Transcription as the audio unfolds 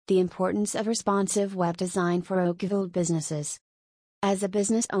The importance of responsive web design for Oakville businesses. As a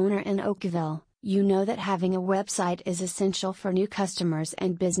business owner in Oakville, you know that having a website is essential for new customers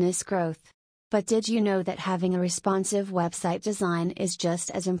and business growth. But did you know that having a responsive website design is just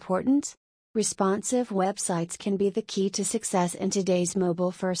as important? Responsive websites can be the key to success in today's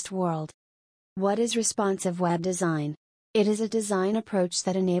mobile-first world. What is responsive web design? It is a design approach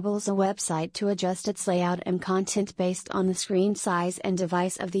that enables a website to adjust its layout and content based on the screen size and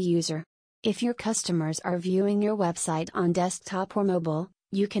device of the user. If your customers are viewing your website on desktop or mobile,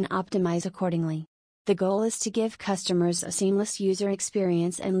 you can optimize accordingly. The goal is to give customers a seamless user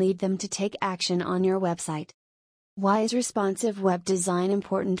experience and lead them to take action on your website. Why is responsive web design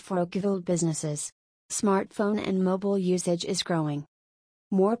important for Oakville businesses? Smartphone and mobile usage is growing.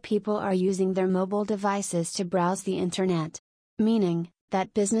 More people are using their mobile devices to browse the internet, meaning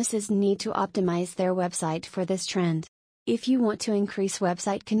that businesses need to optimize their website for this trend. If you want to increase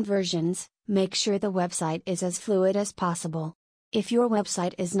website conversions, make sure the website is as fluid as possible. If your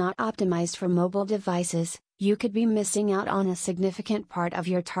website is not optimized for mobile devices, you could be missing out on a significant part of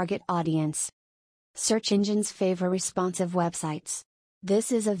your target audience. Search engines favor responsive websites. This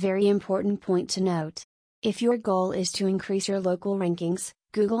is a very important point to note. If your goal is to increase your local rankings,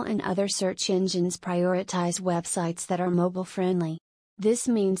 Google and other search engines prioritize websites that are mobile-friendly. This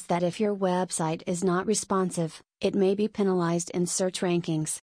means that if your website is not responsive, it may be penalized in search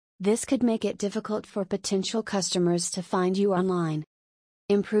rankings. This could make it difficult for potential customers to find you online.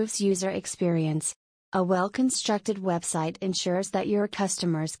 Improves user experience. A well-constructed website ensures that your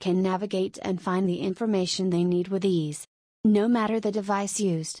customers can navigate and find the information they need with ease. No matter the device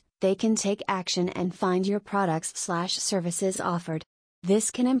used, they can take action and find your products/services offered.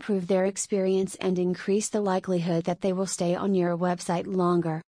 This can improve their experience and increase the likelihood that they will stay on your website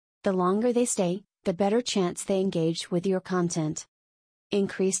longer. The longer they stay, the better chance they engage with your content.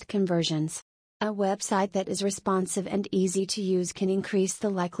 Increased conversions. A website that is responsive and easy to use can increase the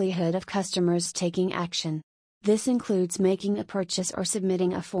likelihood of customers taking action. This includes making a purchase or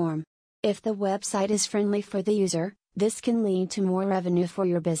submitting a form. If the website is friendly for the user, this can lead to more revenue for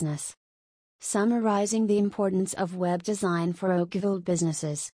your business. Summarizing the importance of web design for Oakville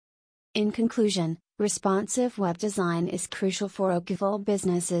businesses. In conclusion, responsive web design is crucial for Oakville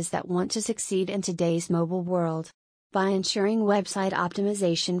businesses that want to succeed in today's mobile world. By ensuring website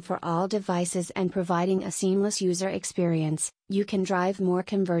optimization for all devices and providing a seamless user experience, you can drive more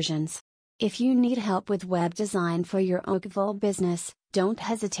conversions. If you need help with web design for your Oakville business, don't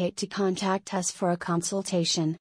hesitate to contact us for a consultation.